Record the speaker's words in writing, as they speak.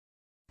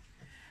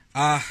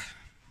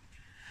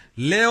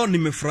Leo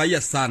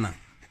nimefurahia sana.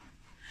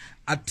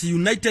 At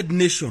United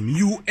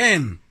Nation,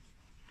 UN,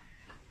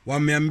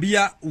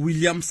 wameambia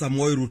William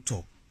Samoei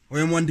Ruto.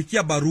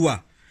 Wamemwandikia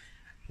barua.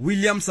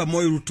 William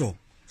Samoei Ruto,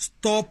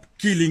 stop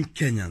killing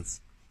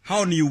Kenyans.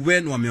 Hao ni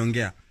UN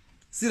wameongea.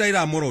 Si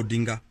Raila Amolo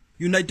Odinga.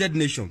 United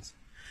Nations.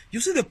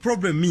 You see, the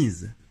problem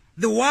is,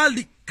 the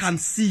world can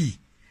see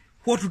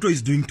what Ruto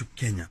is doing to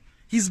Kenya.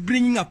 He's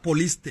bringing a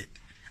police state.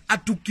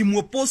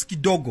 Atukimwopos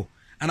kidogo,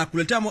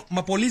 anakuletea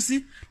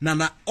mapolisi na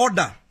na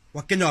order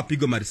wa Kenya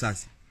wapigwe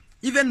marisasi.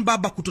 Even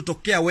baba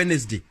kutotokea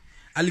Wednesday,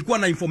 alikuwa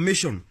na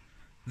information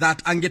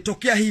that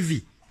angetokea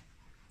hivi,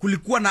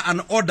 kulikuwa na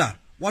an order,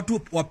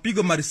 watu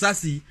wapigwe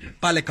marisasi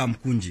pale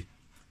Kamkunji.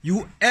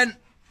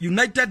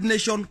 United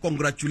Nation,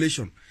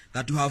 congratulations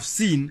that you have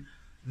seen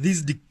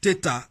this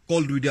dictator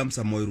called William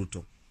Samoei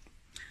Ruto.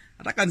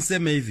 Nataka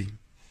niseme hivi,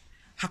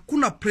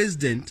 hakuna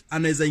president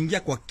anaweza ingia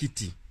kwa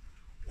kiti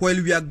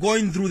while we are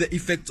going through the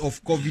effects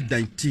of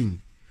COVID-19.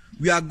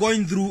 We are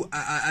going through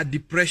a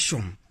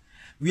depression.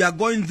 We are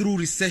going through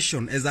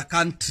recession as a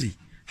country.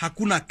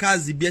 Hakuna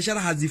kazi,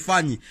 biashara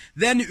hazifanyi.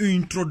 Then you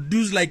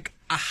introduce like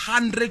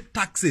 100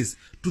 taxes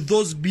to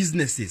those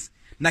businesses.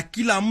 Na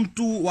kila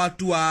mtu,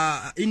 watu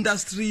wa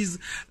industries,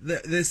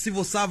 the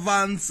civil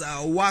servants,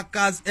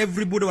 workers,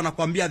 everybody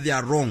wanakuambia they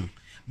are wrong.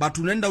 But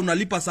unaenda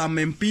unalipa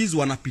some MPs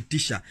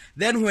wanapitisha.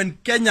 Then when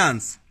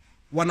Kenyans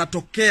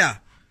wanatokea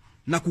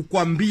na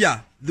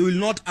kukwambia they will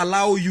not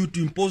allow you to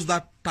impose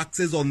that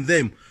taxes on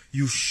them,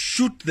 you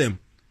shoot them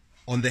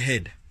on the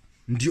head.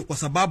 Ndio kwa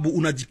sababu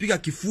unajipiga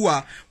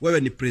kifua wewe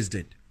ni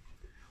president.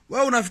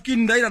 Wewe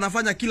unafikiri Raila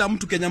anafanya kila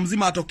mtu Kenya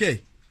mzima atokee?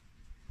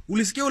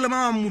 Ulisikia ule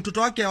mama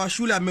mtoto wake wa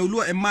shule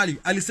ameulua Emali,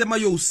 alisema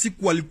hiyo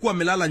usiku alikuwa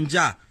amelala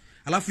njaa.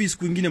 Alafu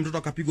siku nyingine mtoto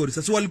akapigwa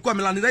risasi. Walikuwa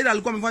amelala. Raila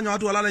alikuwa amefanya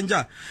watu walale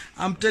njaa.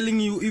 I'm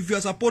telling you, if you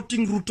are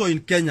supporting Ruto in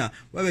Kenya,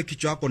 wewe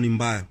kichwa yako ni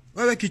mbaya.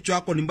 Wewe kichwa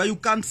yako ni mbaya. You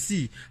can't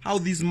see how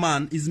this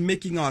man is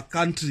making our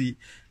country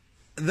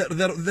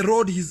the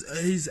road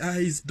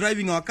he's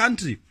driving our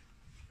country.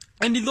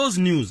 And in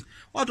those news,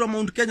 watu wa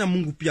Mount Kenya,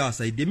 Mungu pia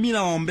wasaidie. Mimi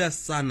nawaombea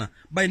sana,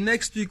 by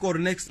next week or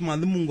next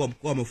month Mungu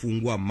amkuwa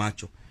amefungua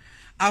macho.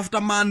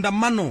 After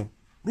maandamano,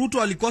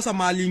 Ruto alikosa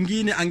mahali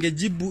ingine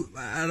angejibu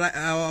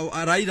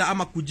Raila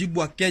ama kujibu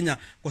wa Kenya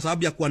kwa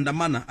sababu ya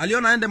kuandamana.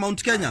 Aliona aende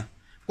Mount Kenya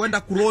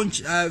kwenda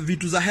kulaunch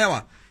vitu za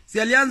hewa.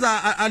 Si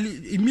alianza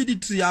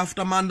immediately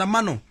after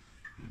maandamano.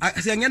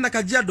 Si angeenda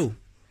Kajiado,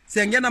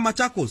 si angeenda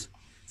Machakos.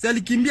 Si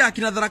alikimbia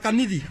akina Tharaka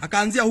Nithi,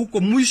 akaanzia huko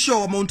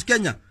mwisho wa Mount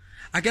Kenya.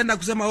 Akaenda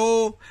kusema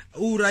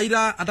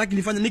Raila hataki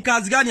nifanye. Ni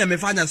kazi gani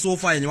amefanya so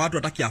far yenye watu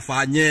hataki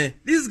afanye?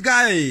 This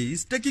guy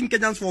is taking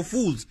Kenyans for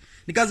fools.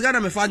 Ni kazi gani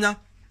amefanya?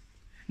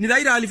 Ni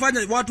Raila alifanya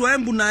watu wa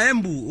Embu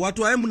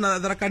na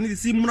Tharaka Nithi,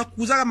 si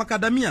mnakuzaga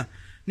makadamia.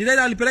 Ni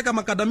Raila alipeleka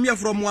makadamia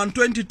from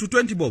 120 to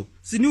 20 bob.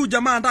 Si ni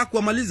jamaa anataka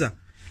kuamaliza.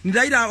 Ni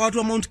Raila watu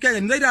wa Mount Kenya,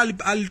 ni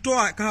Raila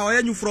alitoa kahawa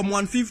yenu from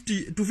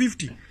 150 to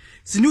 50.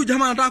 Si ni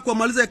jamaa anataka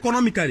kuamaliza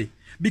economically.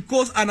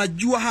 Because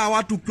anajua hawa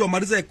watu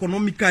ukiwamaliza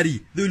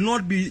economically, they will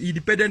not be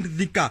independent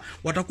thika.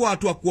 Watakuwa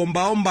watu wa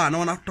kuombaomba na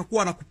watakuwa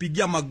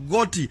wanakupigia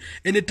magoti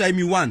anytime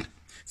you want.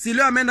 Si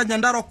leo ameenda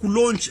Nyandarua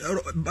kulaunch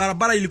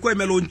barabara ilikuwa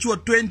imelaunchiwa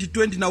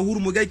 2020 na Uhuru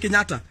Muigai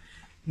Kenyatta.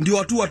 Ndio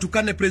watu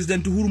watukane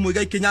President Uhuru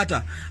Muigai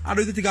Kenyatta.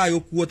 Ado itiga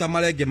yokuota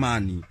marege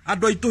mani.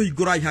 Ado ito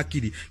higorai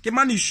hakiri.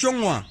 Kemani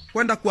shongwa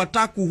kwenda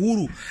kuattack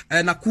Uhuru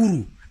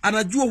Nakuru.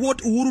 Anajua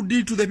what Uhuru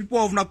did to the people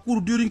of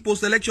Nakuru during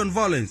post-election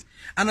violence.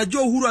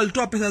 Anajua Uhuru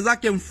alitoa pesa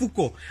zake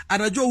mfuko.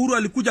 Anajua Uhuru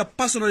alikuja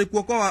personally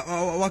kuokoa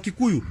wa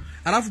Kikuyu.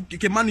 Alafu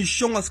Kemani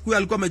Shongwa siku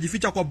alikuwa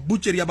amejificha kwa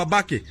butchery ya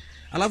babake.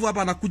 Alafu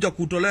hapa anakuja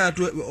kutolea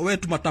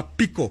wetu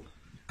matapiko.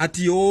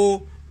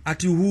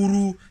 Ati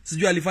Uhuru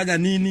sijui alifanya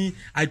nini,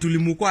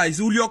 aitulimukwa.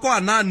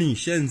 Uliokoa nani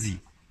shenzi?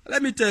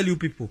 Let me tell you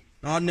people.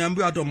 Na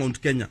niambie watu wa Mount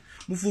Kenya,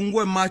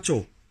 mfungue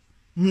macho.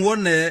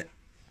 Muone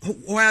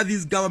where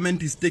this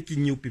government is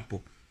taking you people.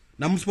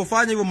 Na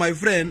msipofanya hivyo my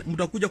friend,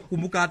 mtakuja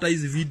kukumbuka hata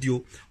hizi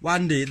video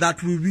one day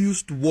that we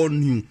used to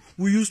warn you.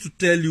 We used to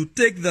tell you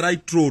take the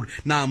right road.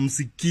 Na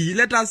msiki.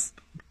 Let us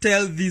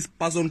tell this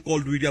person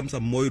called William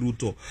Samoei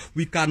Ruto,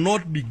 we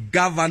cannot be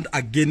governed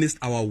against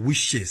our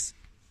wishes.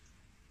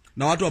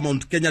 Na watu wa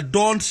Mount Kenya,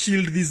 don't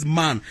shield this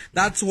man.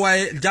 That's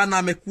why jana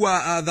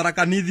amekuwa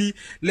Tharaka Nithi,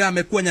 leo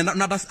amekuwa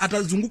na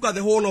atazunguka the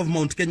whole of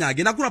Mount Kenya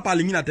again. Hakuna pale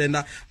nyingine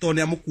ataenda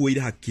tone amukuwe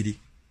ile hakiri.